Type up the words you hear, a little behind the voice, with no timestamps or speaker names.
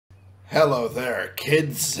Hello there,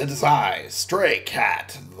 kids. It is I, Stray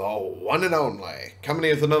Cat, the one and only, coming in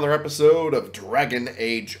with another episode of Dragon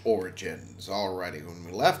Age Origins. Alrighty, when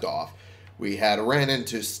we left off, we had ran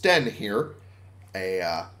into Sten here,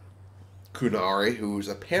 a Kunari, who's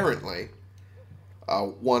apparently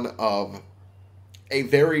one of a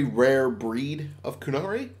very rare breed of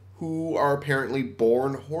Kunari who are apparently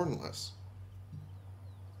born hornless.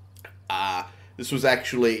 This was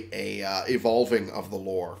actually a evolving of the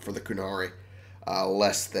lore for the Kunari,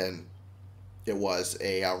 less than it was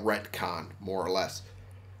a retcon, more or less.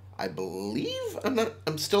 I believe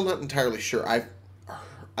I'm still not entirely sure.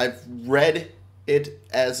 I've read it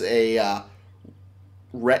as a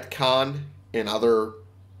retcon in other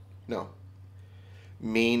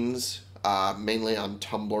means, mainly on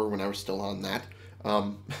Tumblr when I was still on that.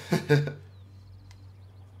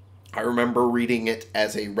 I remember reading it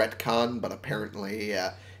as a retcon, but apparently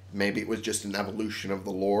maybe it was just an evolution of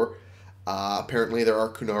the lore. Apparently there are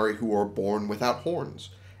Kunari who are born without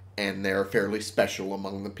horns, and they're fairly special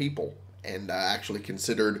among the people, and actually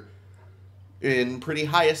considered in pretty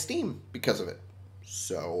high esteem because of it.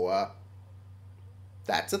 So,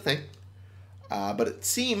 that's a thing. But it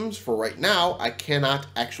seems, for right now, I cannot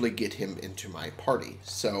actually get him into my party.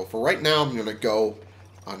 So, for right now, I'm going to go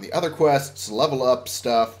on the other quests, level up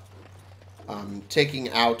stuff. Taking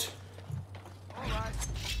out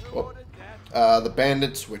the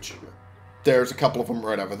bandits, which there's a couple of them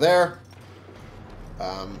right over there.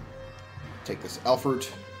 Take this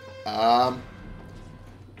Elfert.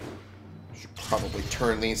 Should probably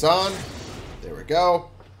turn these on. There we go.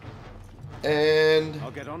 And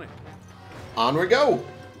I'll get on it. On we go.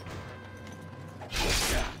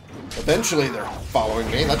 Eventually they're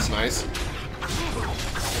following me. That's nice.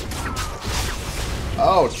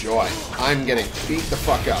 Oh, joy. I'm getting beat the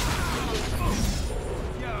fuck up.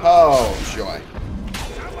 Oh, joy.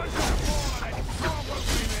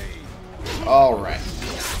 Alright.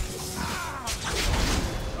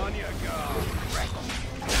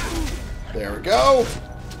 There we go.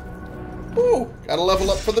 Ooh, gotta level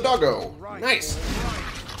up for the doggo. Nice.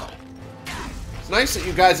 It's nice that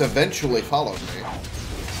you guys eventually followed me.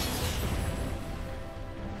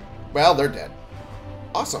 Well, they're dead.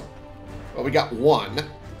 Awesome. Well, we got one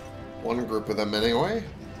group of them anyway.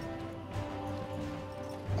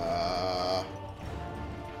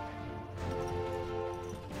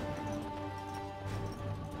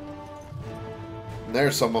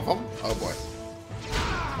 There's some of them. Oh boy.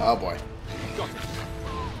 Oh boy.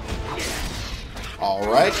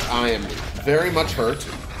 Alright, I am very much hurt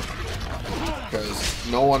because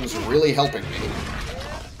no one's really helping me.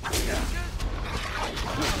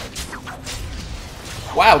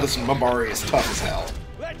 Wow, this Mambari is tough as hell.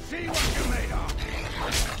 Let's see what you're made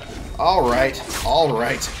of. Alright,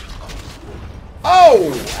 alright.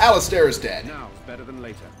 Oh! Alistair is dead. Now, better than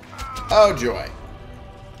later. Oh, joy.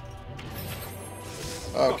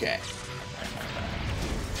 Okay.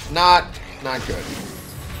 Not good.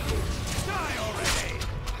 Die already!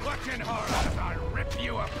 Watch in horror as I rip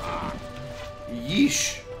you apart.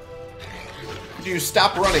 Yeesh. Could you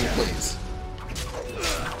stop running, please?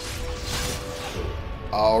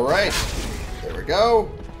 Alright. There we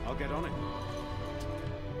go. I'll get on it.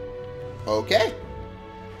 Okay.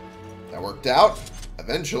 That worked out.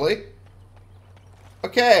 Eventually.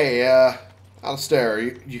 Okay, Alistair,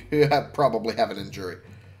 you probably have an injury.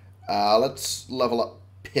 Let's level up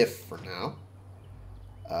Piff for now.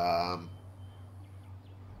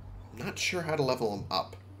 Not sure how to level him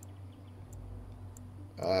up.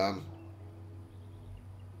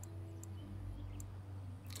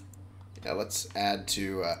 Yeah, let's add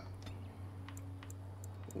to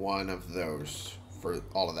one of those for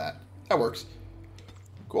all of that. That works.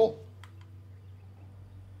 Cool.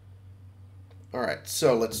 Alright,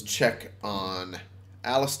 so let's check on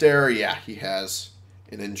Alistair. Yeah, he has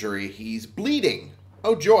an injury. He's bleeding.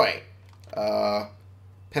 Oh, joy.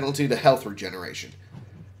 Penalty to health regeneration.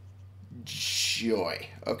 Joy.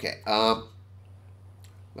 Okay,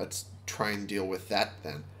 let's try and deal with that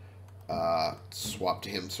then. Swap to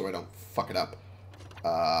him so I don't fuck it up.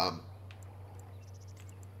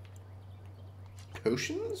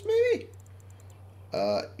 Potions, maybe?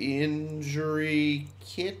 Injury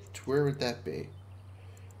kit? Where would that be?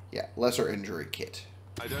 Yeah, lesser injury kit.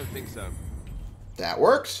 I don't think so. That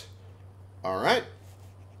works. Alright.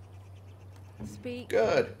 Speak.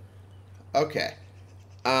 Good. Okay.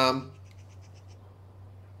 Have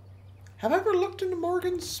I ever looked into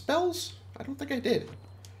Morgan's spells? I don't think I did.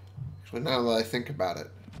 Actually, now that I think about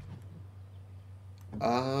it.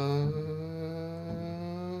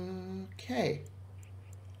 Okay.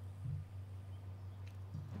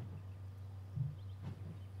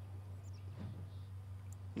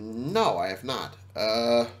 No, I have not.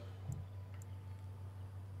 I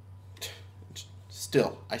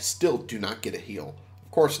still do not get a heal.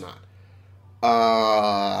 Of course not.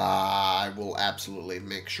 I will absolutely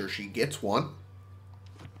make sure she gets one.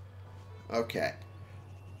 Okay.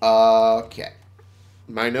 Okay.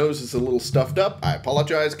 My nose is a little stuffed up. I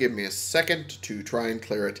apologize. Give me a second to try and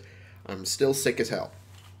clear it. I'm still sick as hell.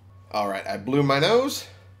 Alright, I blew my nose.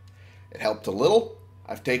 It helped a little.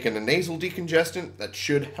 I've taken a nasal decongestant that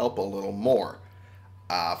should help a little more.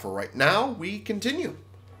 For right now, we continue.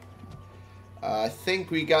 I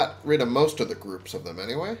think we got rid of most of the groups of them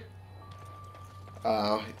anyway.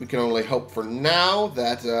 We can only hope for now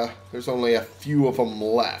that there's only a few of them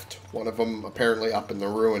left. One of them apparently up in the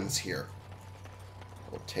ruins here.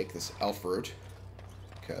 We'll take this elf route,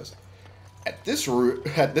 because at this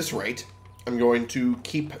rate, I'm going to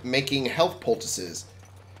keep making health poultices.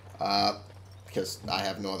 Because I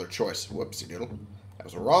have no other choice. Whoopsie doodle. That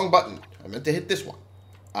was the wrong button. I meant to hit this one.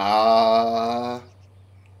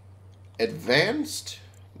 Advanced?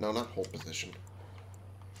 No, not hold position.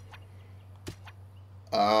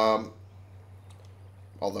 Although,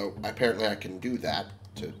 apparently I can do that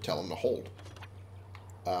to tell him to hold.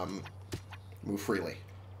 Move freely.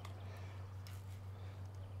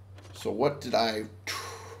 So what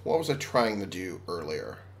was I trying to do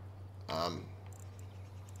earlier? I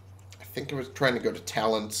think I was trying to go to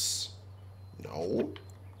talents. No.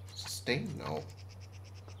 Sustain? No.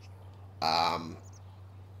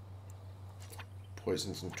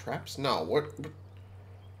 Poisons and traps? No. What?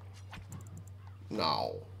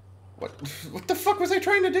 No. What the fuck was I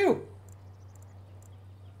trying to do?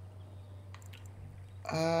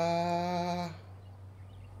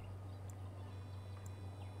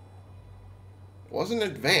 Wasn't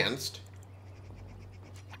advanced.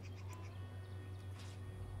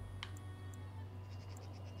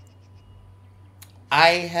 I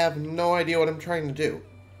have no idea what I'm trying to do.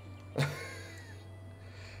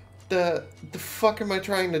 The fuck am I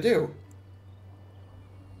trying to do?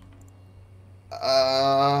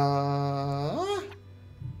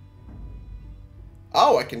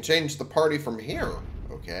 Oh, I can change the party from here.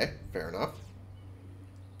 Okay, fair enough.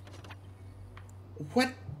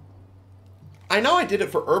 What? I know I did it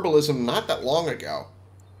for herbalism not that long ago.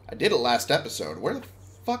 I did it last episode. Where the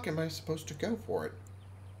fuck am I supposed to go for it?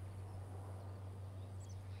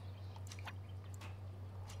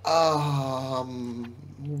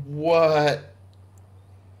 What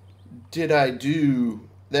did I do?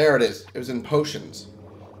 There it is. It was in potions.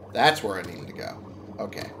 That's where I needed to go.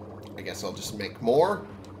 Okay. I guess I'll just make more.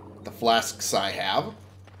 The flasks I have,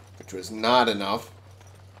 which was not enough.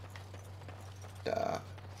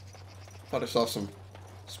 Thought I saw some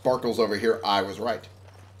sparkles over here. I was right.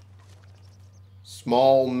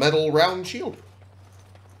 Small metal round shield.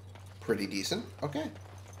 Pretty decent. Okay.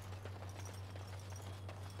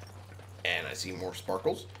 And I see more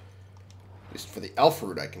sparkles. At least for the elf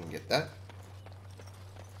root I can get that.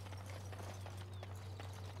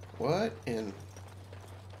 What in...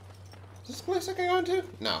 Is this place I can go into?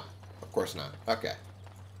 No. Of course not. Okay.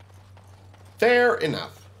 Fair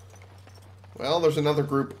enough. Well, there's another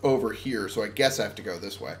group over here, so I guess I have to go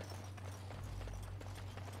this way.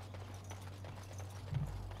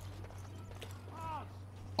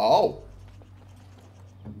 Oh.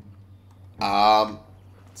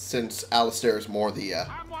 Since Alistair is more the,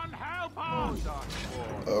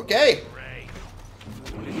 Okay.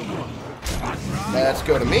 Let's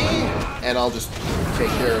go to me, and I'll just take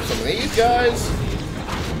care of some of these guys.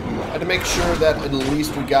 I had to make sure that at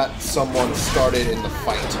least we got someone started in the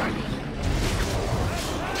fight.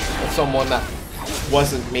 Someone that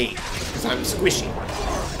wasn't me, because I'm squishy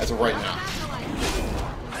as of right now.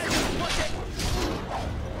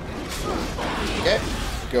 Okay,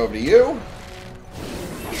 go over to you.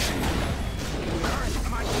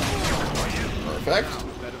 Perfect.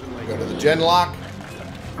 Go to the gen lock.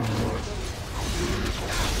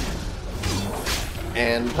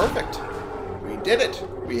 And perfect. We did it.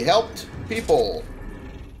 We helped people.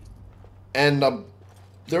 And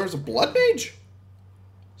there was a blood mage?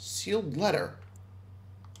 Sealed letter.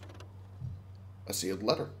 A sealed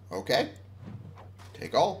letter. Okay.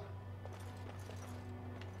 Take all.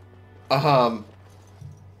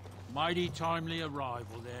 Mighty timely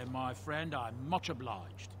arrival there, my friend. I'm much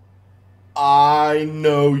obliged. I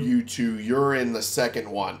know you two. You're in the second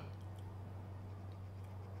one.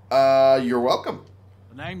 You're welcome.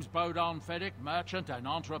 The name's Bodon Feddick, merchant and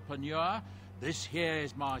entrepreneur. This here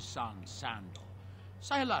is my son, Sandal.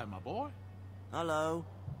 Say hello, my boy. Hello.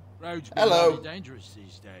 Roads be Hello. very dangerous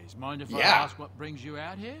these days. Mind if I Yeah. ask what brings you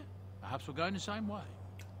out here? Perhaps we're going the same way.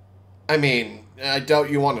 I mean, I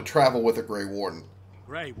doubt you want to travel with a Grey Warden.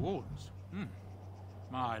 Grey Wardens.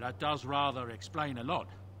 My, that does rather explain a lot.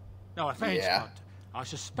 No offense, Yeah. but I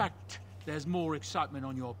suspect there's more excitement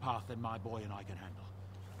on your path than my boy and I can handle.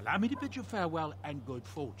 Allow me to bid you farewell and good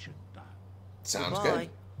fortune, Dale. Sounds Goodbye. good.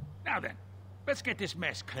 Now then, let's get this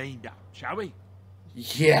mess cleaned up, shall we?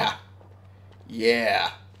 Yeah.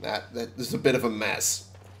 Yeah. That is a bit of a mess.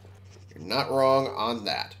 You're not wrong on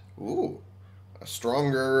that. Ooh. A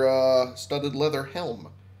stronger studded leather helm.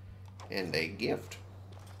 And a gift.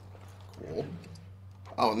 Cool.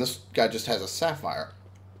 Oh, and this guy just has a sapphire.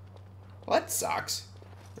 Well, that sucks.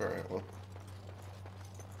 Alright, well.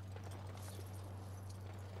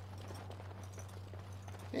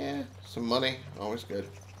 Yeah, some money. Always good.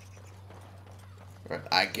 Alright,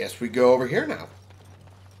 I guess we go over here now.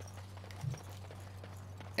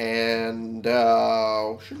 And,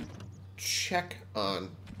 should check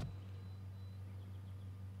on...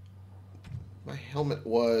 My helmet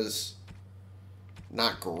was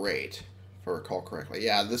not great, if I recall correctly.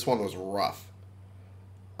 Yeah, this one was rough.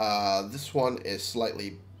 This one is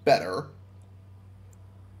slightly better.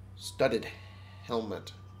 Studded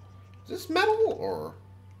helmet. Is this metal, or...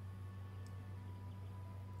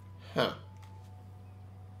 Huh.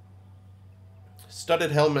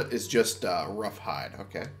 Studded helmet is just rough hide.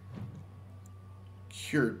 Okay.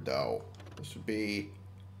 Cured, though. This would be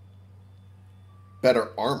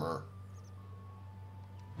better armor.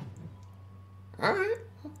 Alright.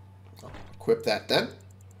 I'll equip that then.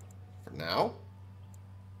 For now.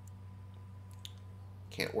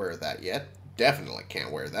 Can't wear that yet. Definitely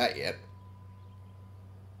can't wear that yet.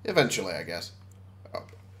 Eventually, I guess. Oh.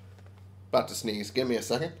 About to sneeze. Give me a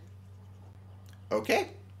second. Okay.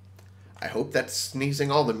 I hope that's sneezing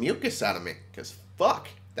all the mucus out of me. Because fuck,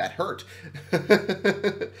 that hurt.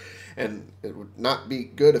 And it would not be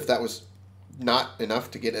good if that was not enough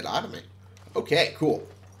to get it out of me. Okay, cool.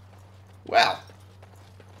 Well.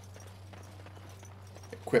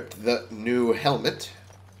 Equipped the new helmet.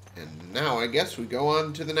 And now I guess we go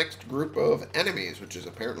on to the next group of enemies, which is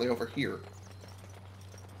apparently over here.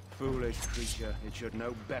 Foolish creature, it should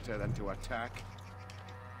know better than to attack.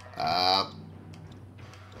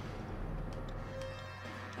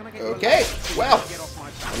 Okay, well,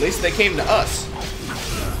 at least they came to us.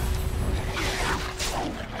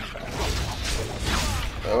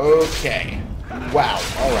 Okay. Wow,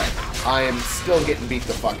 alright. I am still getting beat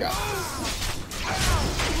the fuck up.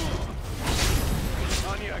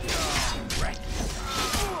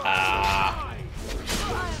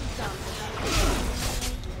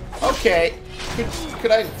 Okay.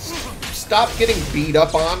 Could I stop getting beat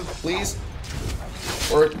up on, please?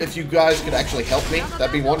 Or if you guys could actually help me,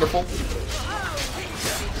 that'd be wonderful.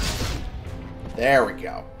 There we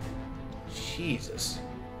go. Jesus.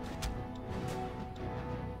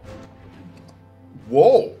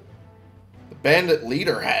 Whoa. The bandit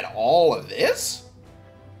leader had all of this?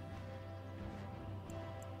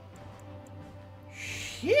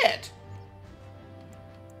 Shit.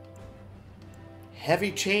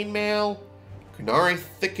 Heavy chainmail, Kunari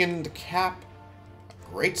thickened cap,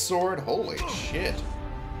 a great sword, holy shit.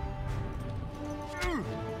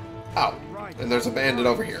 Oh, and there's a bandit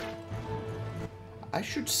over here. I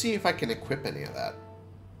should see if I can equip any of that.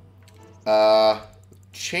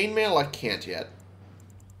 Chainmail I can't yet.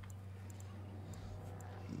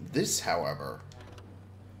 This, however,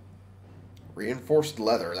 reinforced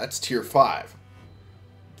leather, that's tier 5.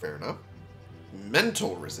 Fair enough.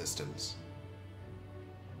 Mental resistance.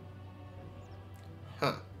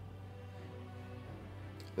 Huh.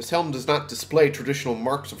 This helm does not display traditional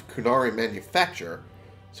marks of Kunari manufacture,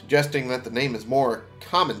 suggesting that the name is more a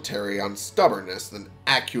commentary on stubbornness than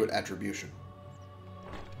accurate attribution.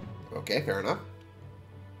 Okay, fair enough.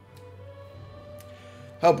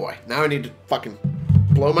 Oh boy, now I need to fucking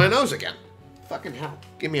blow my nose again. Fucking hell.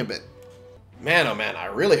 Give me a bit. Man, oh man, I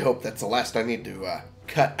really hope that's the last I need to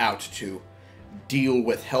cut out to deal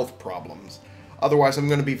with health problems. Otherwise, I'm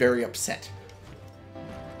going to be very upset.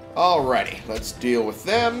 Alrighty, let's deal with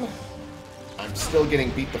them. I'm still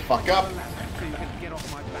getting beat the fuck up.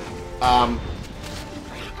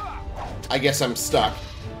 I guess I'm stuck.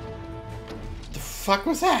 The fuck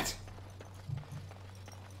was that?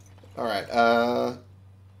 Alright,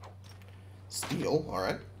 steel,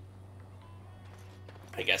 alright.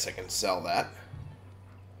 I guess I can sell that.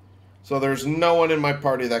 So there's no one in my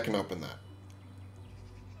party that can open that.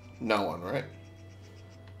 No one, right?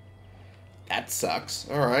 That sucks.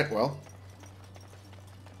 Alright, well.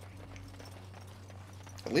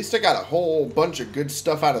 At least I got a whole bunch of good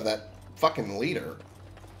stuff out of that fucking leader.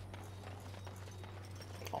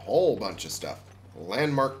 A whole bunch of stuff. A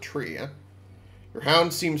landmark tree, huh? Your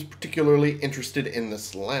hound seems particularly interested in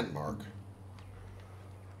this landmark.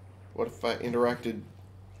 What if I interacted...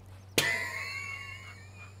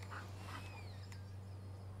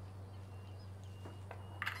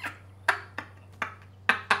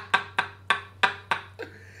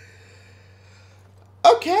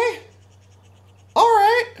 Okay.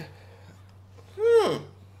 Alright.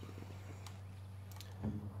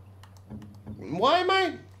 Why am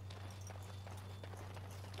I...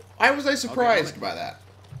 Why was I surprised by that?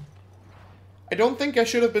 I don't think I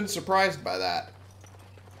should have been surprised by that.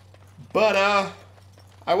 But,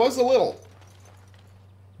 I was a little.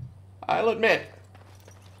 I'll admit.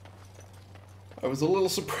 I was a little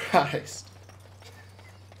surprised.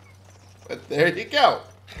 But there you go.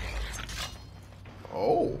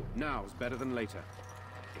 Oh. Now's better than later.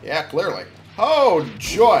 Yeah, clearly. Oh,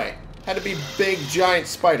 joy. Had to be big, giant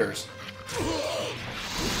spiders.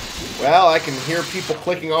 Well, I can hear people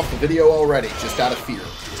clicking off the video already, just out of fear.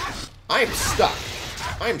 I am stuck.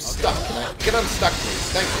 I am stuck. Can I get unstuck,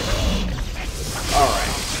 please? Thank you.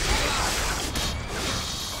 Alright.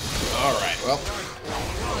 Alright, well.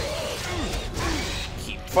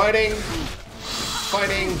 Keep fighting.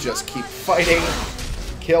 Fighting. Just keep fighting.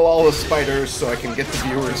 Kill all the spiders so I can get the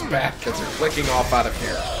viewers back because they're clicking off out of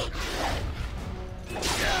here.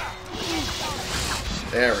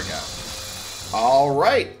 There we go.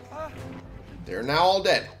 Alright. They're now all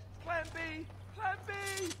dead. Plan B! Plan B!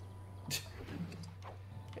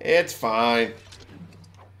 It's fine.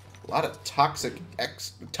 A lot of toxin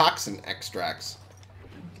extracts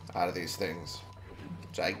out of these things.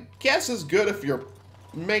 Which I guess is good if you're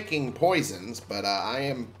making poisons, but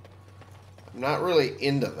I'm not really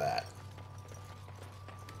into that.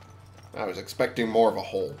 I was expecting more of a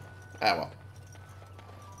hole. Ah, well.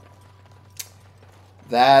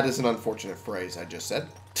 That is an unfortunate phrase I just said.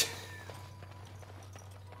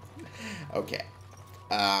 Okay.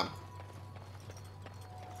 I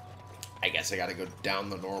guess I gotta go down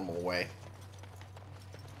the normal way.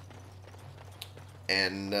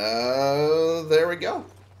 And, there we go.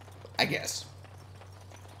 I guess.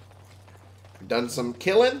 Done some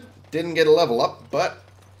killing. Didn't get a level up, but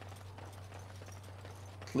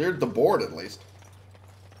cleared the board at least.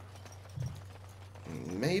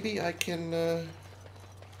 Maybe I can,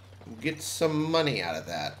 get some money out of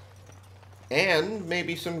that. And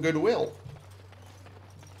maybe some goodwill.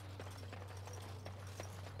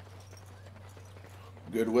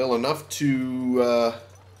 Goodwill enough to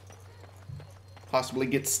possibly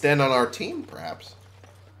get Sten on our team, perhaps.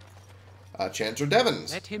 Chancellor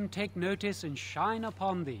Devons. Let him take notice and shine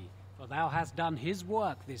upon thee, for thou hast done his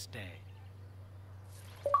work this day.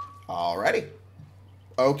 Alrighty.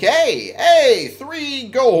 Okay. Hey, 3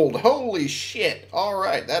 gold. Holy shit.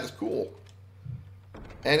 Alright, that is cool.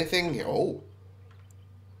 Anything? Oh.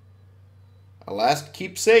 A last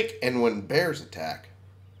keepsake, and when bears attack.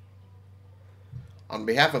 On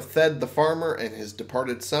behalf of Thed the farmer and his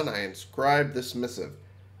departed son, I inscribe this missive.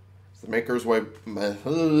 As the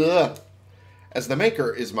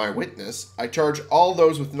Maker is my witness, I charge all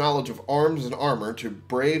those with knowledge of arms and armor to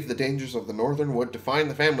brave the dangers of the northern wood to find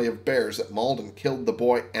the family of bears that mauled and killed the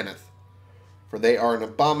boy Eneth. For they are an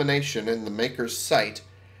abomination in the Maker's sight,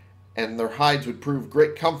 and their hides would prove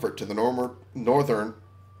great comfort to the northern...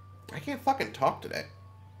 I can't fucking talk today.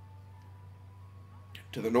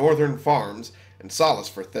 To the northern farms, and solace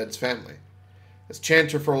for Thed's family. As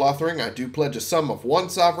Chanter for Lothering, I do pledge a sum of 1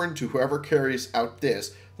 sovereign to whoever carries out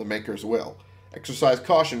this, the Maker's will. Exercise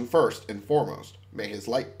caution first and foremost. May his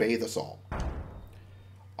light bathe us all.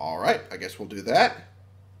 Alright, I guess we'll do that.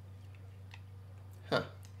 Huh.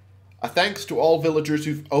 A thanks to all villagers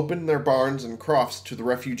who've opened their barns and crofts to the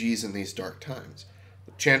refugees in these dark times.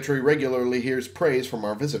 The Chantry regularly hears praise from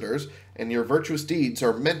our visitors, and your virtuous deeds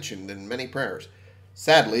are mentioned in many prayers.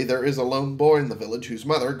 Sadly, there is a lone boy in the village whose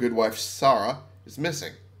mother, Goodwife Sarah, is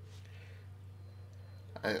missing.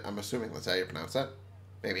 I'm assuming that's how you pronounce that.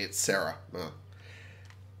 Maybe it's Sarah.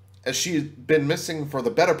 As she has been missing for the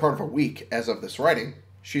better part of a week as of this writing,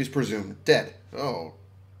 she is presumed dead. Oh.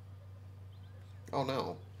 Oh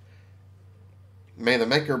no. May the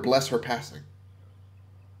Maker bless her passing.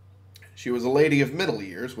 She was a lady of middle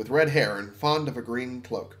years, with red hair and fond of a green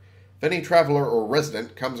cloak. If any traveler or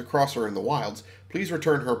resident comes across her in the wilds, please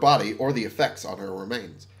return her body or the effects on her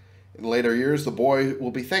remains. In later years, the boy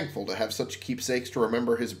will be thankful to have such keepsakes to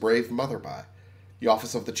remember his brave mother by. The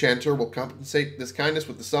office of the Chanter will compensate this kindness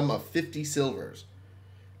with the sum of 50 silvers.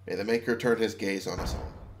 May the Maker turn his gaze on us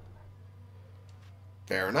all.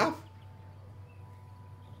 Fair enough.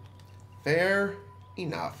 Fair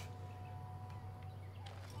enough.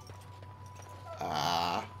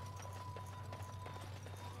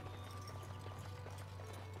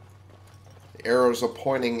 The arrows are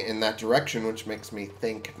pointing in that direction, which makes me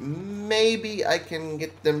think maybe I can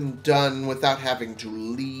get them done without having to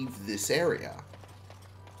leave this area.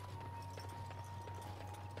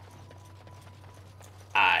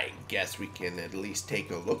 I guess we can at least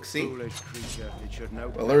take a look-see. Foolish creature, it should know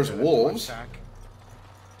Well, there's better than to wolves. attack.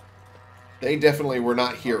 They definitely were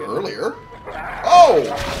not here earlier. Oh,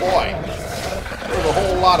 boy. There's a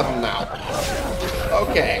whole lot of them now.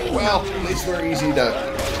 Okay, well, at least they're easy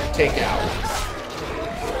to take out.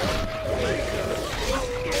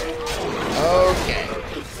 Okay.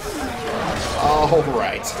 All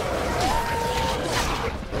right.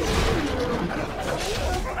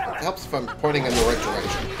 It helps if I'm pointing in the right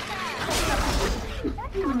direction.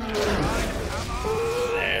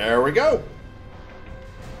 There we go.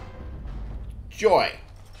 Joy.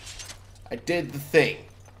 I did the thing.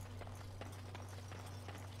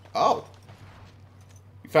 Oh.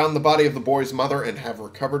 You found the body of the boy's mother and have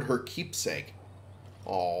recovered her keepsake.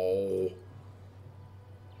 Oh.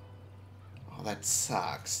 Oh, that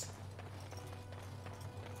sucks.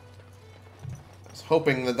 I was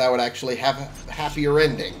hoping that that would actually have a happier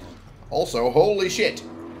ending. Also, holy shit.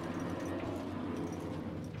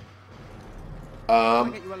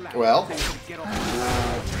 Well,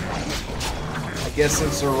 I guess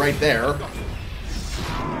since they're right there.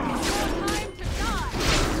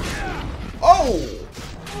 Oh!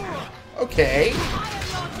 Okay.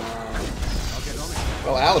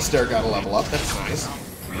 Well, Alistair got a level up. That's nice.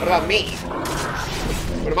 What about me?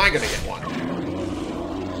 When am I going to get one?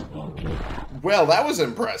 Well, that was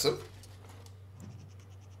impressive.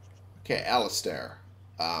 Okay, Alistair.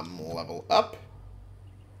 Level up.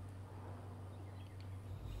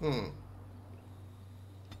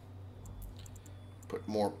 Put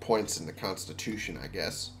more points in the Constitution, I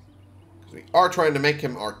guess. Because we are trying to make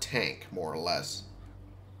him our tank, more or less.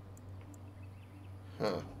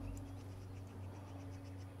 Huh.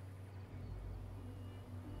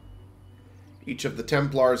 Each of the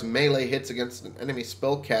Templars' melee hits against an enemy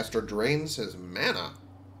spellcaster drains his mana.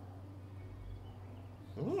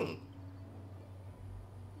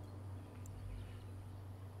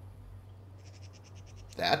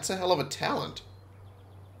 That's a hell of a talent.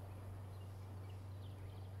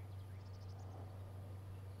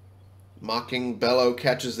 Mocking bellow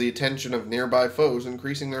catches the attention of nearby foes,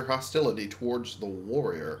 increasing their hostility towards the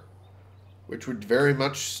warrior. Which would very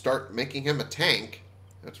much start making him a tank.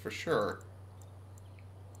 That's for sure.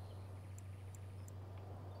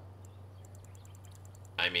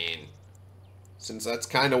 I mean, since that's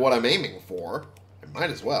kind of what I'm aiming for, I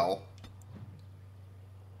might as well.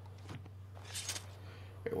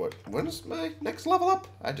 Wait, when is my next level up?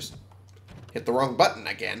 I just hit the wrong button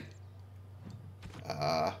again.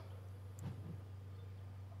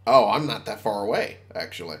 Oh, I'm not that far away,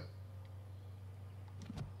 actually.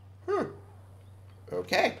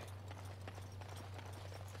 Okay.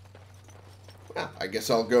 Well, I guess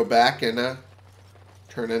I'll go back and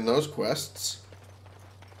turn in those quests.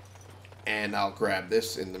 And I'll grab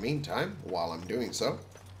this in the meantime while I'm doing so.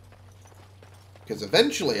 Because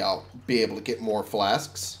eventually I'll be able to get more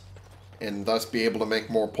flasks. And thus be able to make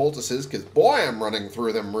more poultices. Because boy, I'm running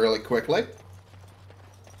through them really quickly.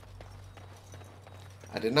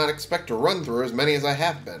 I did not expect to run through as many as I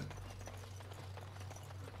have been.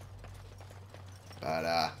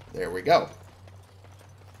 But, there we go.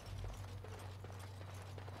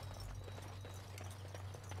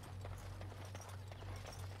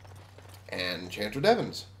 And Enchanter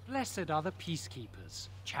Devons. Blessed are the peacekeepers,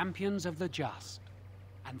 champions of the just.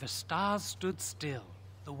 And the stars stood still,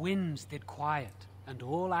 the winds did quiet, and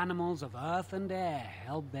all animals of earth and air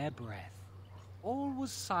held their breath. All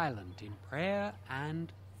was silent in prayer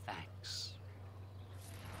and thanks.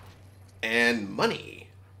 And money.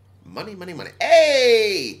 Money, money, money.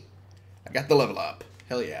 Hey! I got the level up.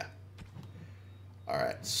 Hell yeah.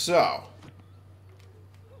 Alright, so.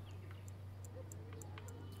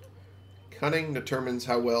 Cunning determines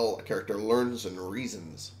how well a character learns and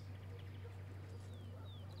reasons.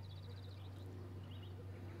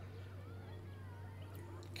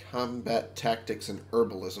 Combat tactics and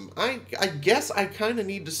herbalism. I guess I kind of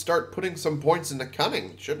need to start putting some points into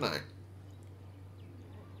cunning, shouldn't I?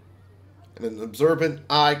 And an observant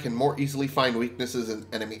eye can more easily find weaknesses in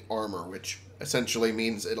enemy armor, which essentially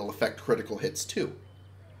means it'll affect critical hits too.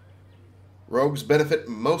 Rogues benefit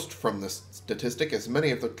most from this statistic, as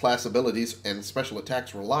many of the class abilities and special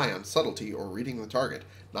attacks rely on subtlety or reading the target,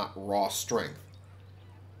 not raw strength.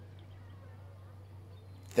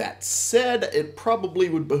 That said, it probably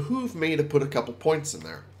would behoove me to put a couple points in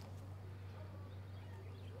there.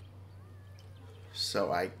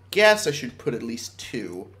 So I guess I should put at least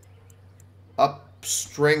 2 up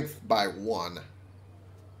strength by 1.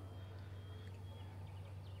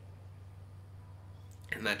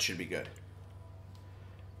 And that should be good.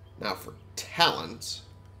 Now for talents.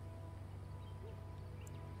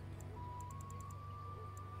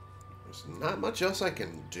 There's not much else I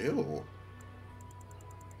can do.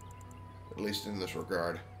 At least in this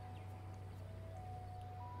regard.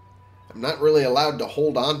 I'm not really allowed to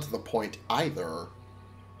hold on to the point either.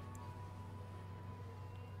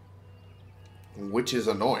 Which is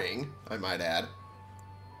annoying, I might add.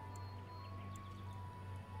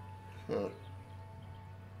 Huh.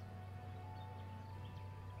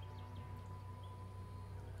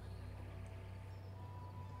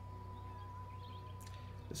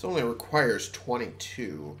 This only requires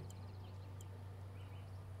 22.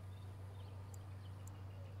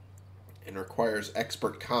 And requires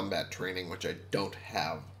expert combat training, which I don't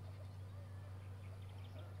have.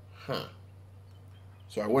 Huh.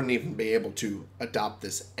 So I wouldn't even be able to adopt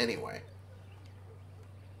this anyway.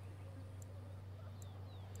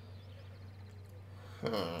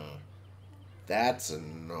 Huh. That's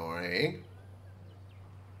annoying.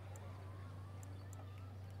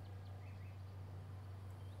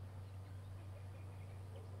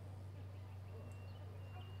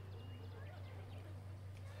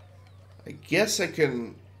 I guess I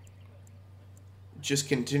can just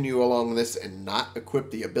continue along this and not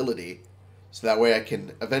equip the ability, so that way I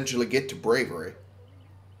can eventually get to bravery.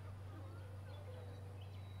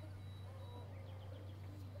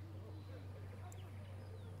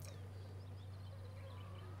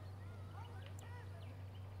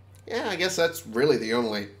 Yeah, I guess that's really the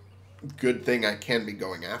only good thing I can be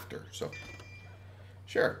going after, so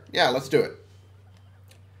sure. Yeah, let's do it.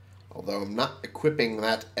 Although I'm not equipping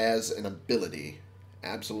that as an ability.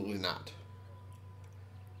 Absolutely not.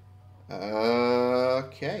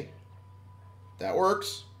 Okay. That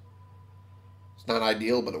works. It's not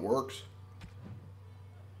ideal, but it works.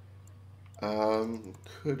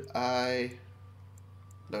 Could I...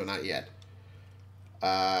 No, not yet.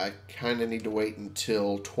 I kind of need to wait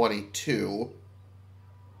until 22.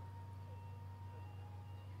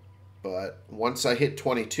 But once I hit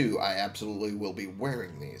 22, I absolutely will be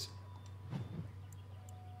wearing these.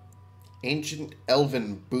 Ancient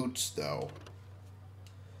elven boots, though.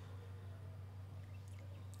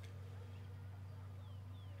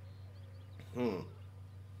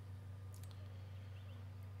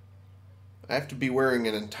 I have to be wearing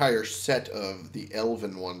an entire set of the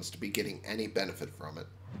elven ones to be getting any benefit from it.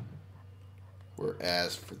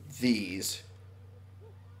 Whereas for these...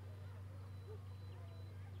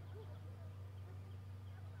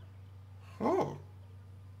 Oh.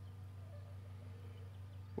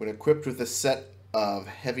 When equipped with a set of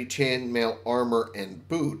heavy chainmail armor and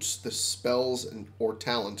boots, the spells or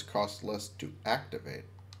talents cost less to activate.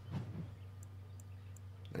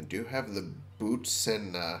 I do have the boots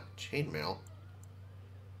and chainmail.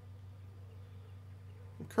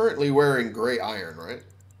 I'm currently wearing gray iron, right?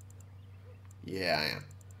 Yeah, I am.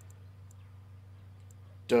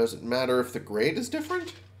 Doesn't matter if the grade is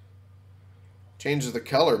different? Changes the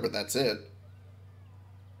color, but that's it.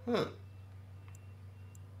 Huh.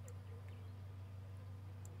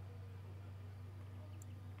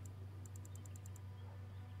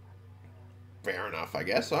 Fair enough, I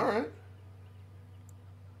guess. Alright.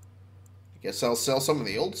 I guess I'll sell some of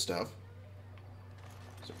the old stuff.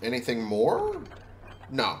 Is there anything more?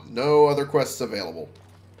 No. No other quests available.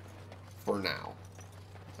 For now.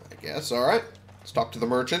 I guess. Alright. Let's talk to the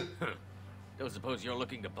merchant. Don't suppose you're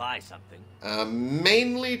looking to buy something?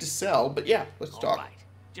 Mainly to sell, but yeah, let's talk. All right.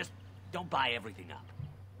 Just don't buy everything up.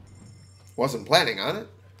 Wasn't planning on it.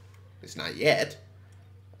 At least not yet.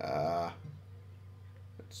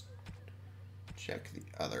 Let's check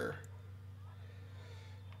the other.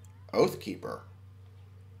 Oathkeeper.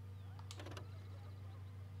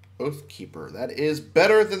 Oathkeeper. That is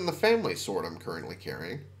better than the family sword I'm currently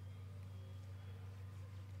carrying.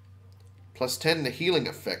 Plus 10 to healing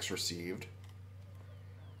effects received.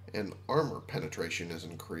 And armor penetration is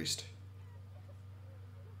increased.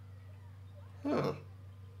 Huh.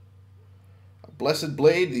 A blessed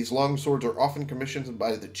blade, these long swords are often commissioned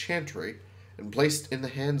by the Chantry and placed in the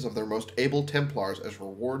hands of their most able Templars as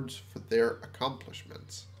rewards for their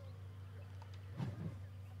accomplishments.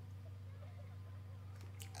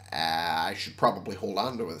 I should probably hold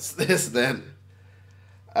on to this then.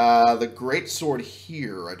 The great sword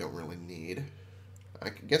here I don't really need. I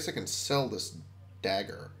guess I can sell this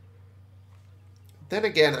dagger. Then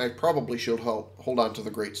again, I probably should hold on to the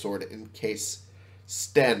great sword in case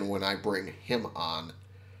Sten, when I bring him on,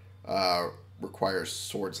 requires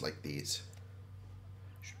swords like these.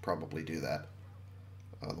 Should probably do that.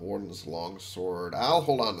 The Warden's Longsword. I'll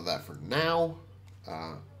hold on to that for now.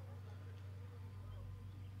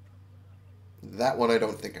 That one I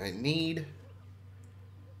don't think I need.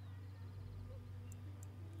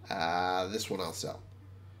 This one I'll sell.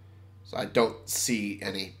 So I don't see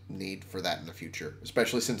any need for that in the future,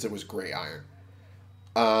 especially since it was gray iron.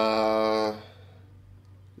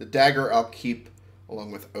 The dagger I'll keep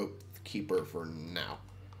along with Oathkeeper for now.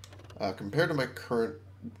 Compared to my current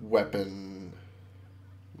weapon,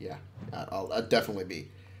 yeah, I'll definitely be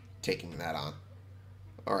taking that on.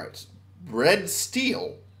 Alright, red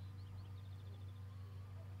steel.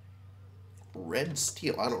 Red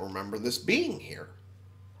steel, I don't remember this being here.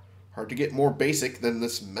 Hard to get more basic than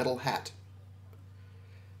this metal hat.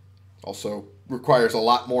 Also requires a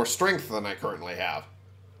lot more strength than I currently have.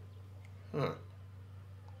 Huh.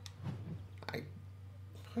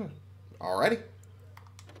 Alrighty.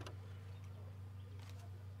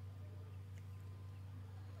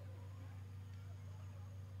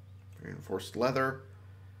 Reinforced leather.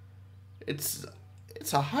 It's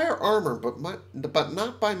a higher armor, but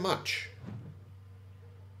not by much.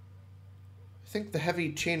 I think the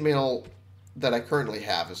heavy chainmail that I currently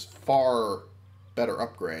have is far better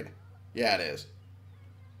upgrade. Yeah, it is.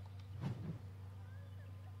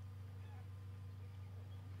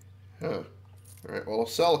 Huh. Alright, well, I'll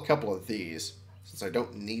sell a couple of these, since I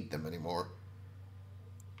don't need them anymore.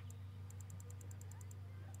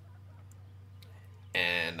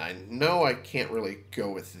 And I know I can't really go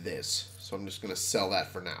with this, so I'm just going to sell that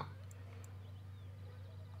for now.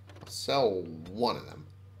 I'll sell one of them,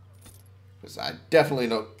 because I definitely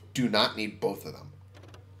do not need both of them.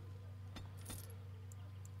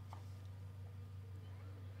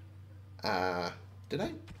 Did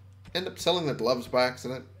I end up selling the gloves by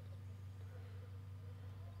accident?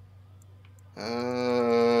 I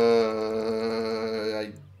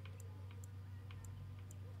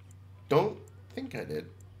don't think I did.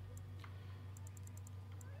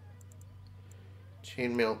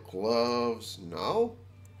 Chainmail gloves. No,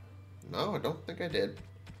 I don't think I did.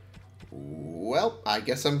 Well, I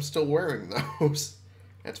guess I'm still wearing those.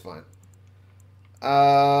 That's fine.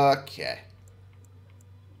 Okay.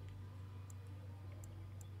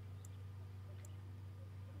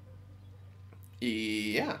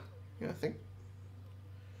 Yeah, I think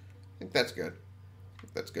that's good. I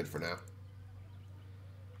think that's good for now.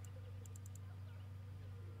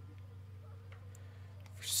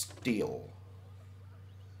 For steel.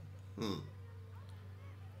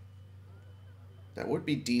 That would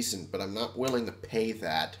be decent, but I'm not willing to pay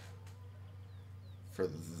that for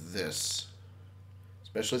this.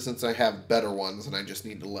 Especially since I have better ones and I just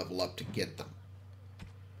need to level up to get them.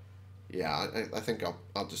 Yeah, I think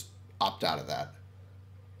I'll just opt out of that.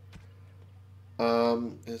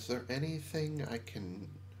 Is there anything I can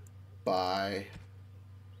buy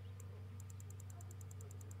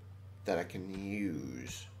that I can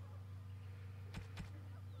use?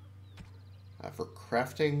 For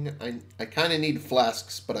crafting, I kind of need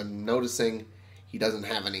flasks, but I'm noticing he doesn't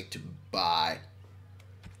have any to buy.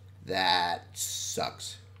 That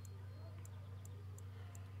sucks.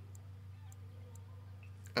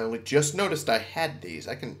 I only just noticed I had these.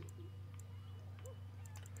 I can...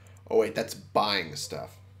 Oh, wait, that's buying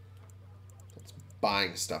stuff. That's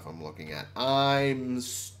buying stuff I'm looking at. I'm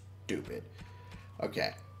stupid.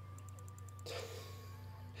 Okay.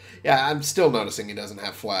 Yeah, I'm still noticing he doesn't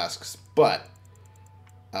have flasks, but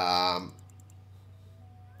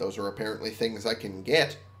those are apparently things I can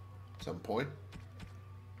get at some point.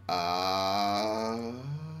 Yeah.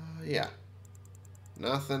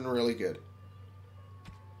 Nothing really good.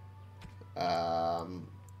 And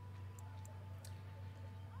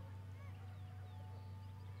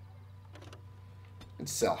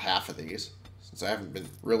sell half of these, since I haven't been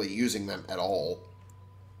really using them at all.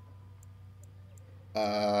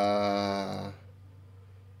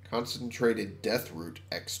 Concentrated death root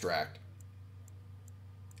extract.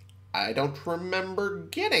 I don't remember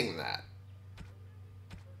getting that.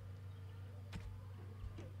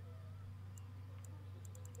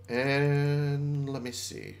 And let me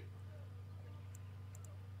see.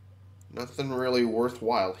 Nothing really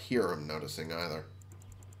worthwhile here I'm noticing either.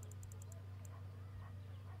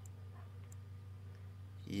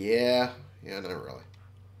 Yeah, not really.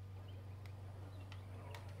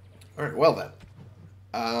 Alright, well then.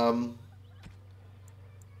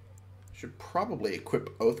 Should probably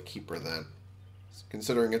equip Oathkeeper then,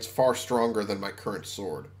 considering it's far stronger than my current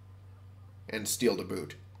sword. And steel to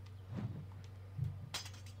boot.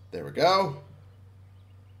 There we go.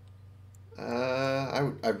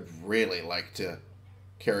 I'd really like to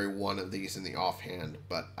carry one of these in the offhand,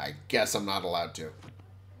 but I guess I'm not allowed to.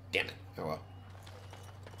 Damn it. Oh well.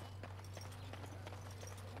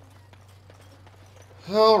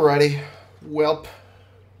 Alrighty. Welp.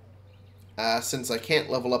 Since I can't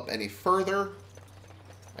level up any further,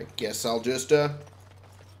 I guess I'll just go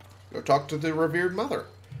talk to the revered mother.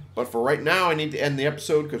 But for right now, I need to end the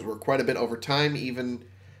episode because we're quite a bit over time, even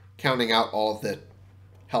counting out all of the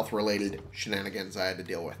health-related shenanigans I had to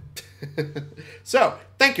deal with. So,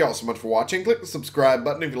 thank you all so much for watching. Click the subscribe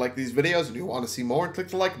button if you like these videos and you want to see more, and click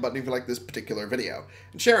the like button if you like this particular video.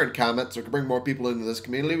 And share and comment so we can bring more people into this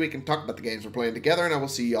community. We can talk about the games we're playing together, and I will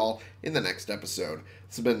see y'all in the next episode.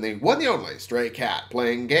 This has been the one and only Stray Cat,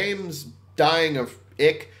 playing games, dying of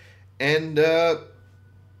ick, and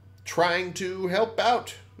trying to help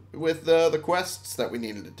out with the quests that we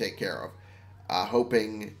needed to take care of.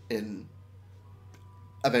 Hoping in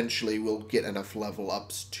eventually we'll get enough level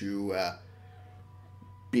ups to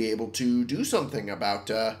be able to do something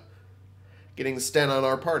about getting Sten on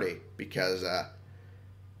our party, because I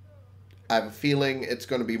have a feeling it's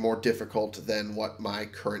going to be more difficult than what my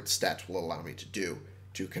current stats will allow me to do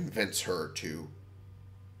to convince her to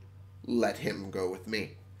let him go with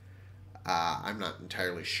me. I'm not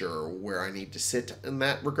entirely sure where I need to sit in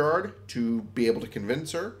that regard to be able to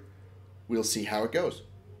convince her. We'll see how it goes.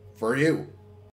 For you.